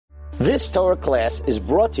This Torah class is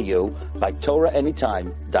brought to you by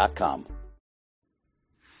TorahAnytime.com.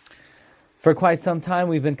 For quite some time,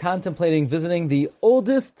 we've been contemplating visiting the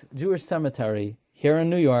oldest Jewish cemetery here in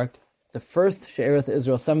New York, the first She'ereth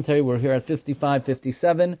Israel Cemetery. We're here at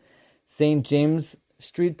 5557 St. James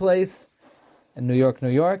Street Place in New York, New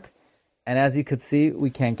York. And as you could see, we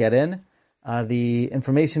can't get in. The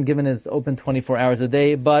information given is open 24 hours a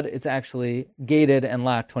day, but it's actually gated and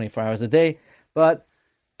locked 24 hours a day. But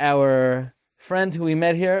our friend who we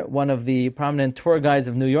met here, one of the prominent tour guides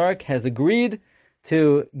of New York, has agreed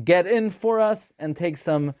to get in for us and take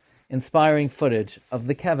some inspiring footage of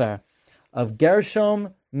the kever of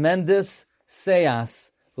Gershom Mendes Sayas,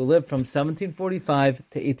 who lived from 1745 to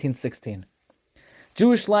 1816.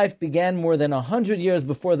 Jewish life began more than 100 years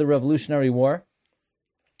before the Revolutionary War.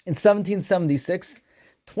 In 1776,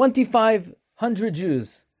 2,500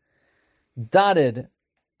 Jews dotted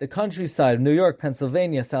the countryside of New York,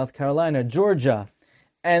 Pennsylvania, South Carolina, Georgia,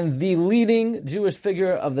 and the leading Jewish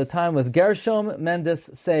figure of the time was Gershom Mendes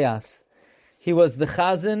Sayas. He was the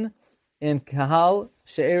chazan in Kahal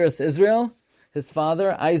She'ereth Israel. His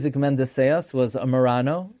father, Isaac Mendes Sayas, was a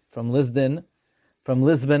Marano from Lisbon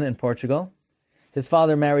in Portugal. His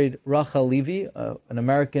father married Rachel Levy, an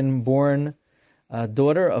American-born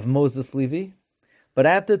daughter of Moses Levy. But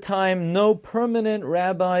at the time, no permanent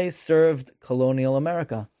rabbi served colonial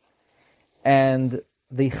America. And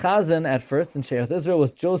the chazan at first in She'ereth Israel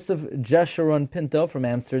was Joseph Jeshurun Pinto from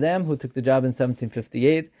Amsterdam, who took the job in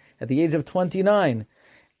 1758 at the age of 29.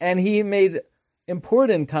 And he made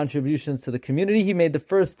important contributions to the community. He made the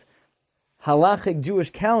first halachic Jewish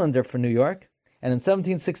calendar for New York. And in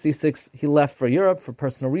 1766, he left for Europe for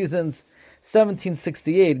personal reasons.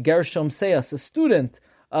 1768, Gershom Sayas, a student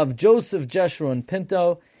of Joseph Jeshurun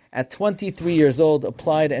Pinto, at 23 years old,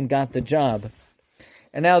 applied and got the job.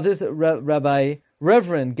 And now this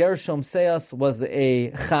Reverend Gershom Sayas was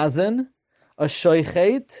a chazan, a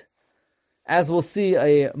shoichet, as we'll see,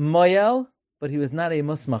 a moyel, but he was not a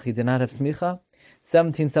musmach. He did not have smicha.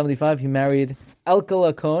 1775, he married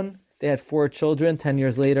Elkala Cohn. They had 4 children. 10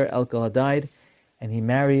 years later, Elkala died. And he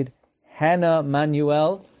married Hannah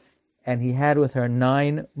Manuel, and he had with her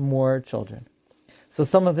 9 more children. So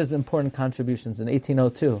some of his important contributions: in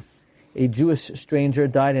 1802, a Jewish stranger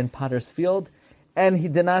died in Potter's Field, and he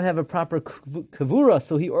did not have a proper kavura,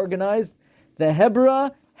 so he organized the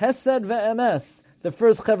Hebra Hesed Ve'emes, the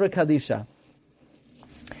first Chevra Kadisha.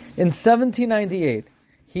 In 1798,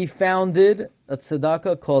 he founded a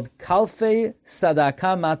tzedakah called Kalfei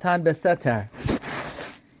Sadaka Matan Beseter.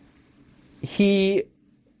 He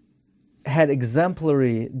had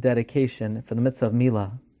exemplary dedication for the mitzvah of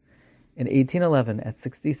Milah. In 1811, at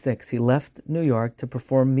 66, he left New York to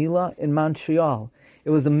perform Milah in Montreal. It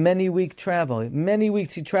was a many-week travel. Many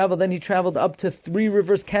weeks he traveled. Then he traveled up to Three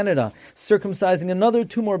Rivers, Canada, circumcising another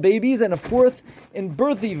 2 more babies and a 4th in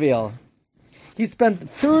Berthieville. He spent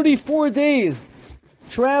 34 days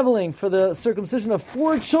traveling for the circumcision of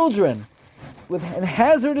 4 children with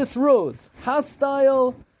hazardous roads,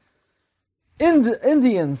 hostile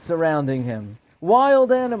Indians surrounding him,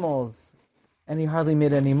 wild animals, and he hardly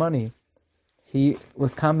made any money. He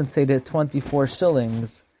was compensated 24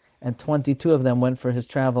 shillings, and 22 of them went for his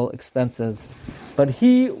travel expenses. But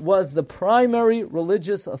he was the primary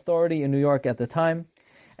religious authority in New York at the time,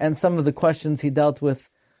 and some of the questions he dealt with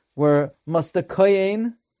were, must a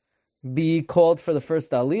kohen be called for the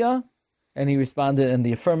first aliyah? And he responded in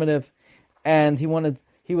the affirmative. And he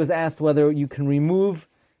was asked whether you can remove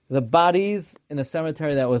the bodies in a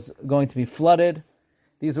cemetery that was going to be flooded.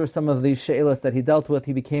 These were some of the she'elos that he dealt with.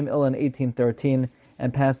 He became ill in 1813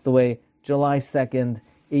 and passed away July 2nd,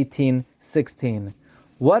 1816.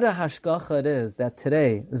 What a hashgacha it is that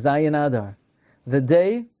today, Zayin Adar, the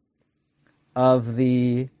day of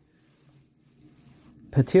the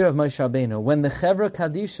Patir of Moshe Rabbeinu, when the Chevra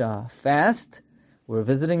Kadisha fast, we're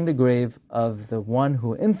visiting the grave of the one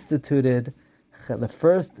who instituted the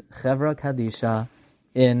first Chevra Kadisha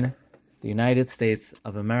in the United States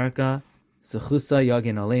of America. Zechusa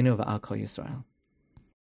Yagin Aleinu V'al Kol Yisrael.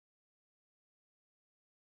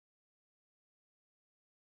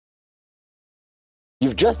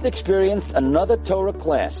 You've just experienced another Torah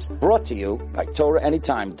class brought to you by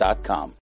TorahAnytime.com.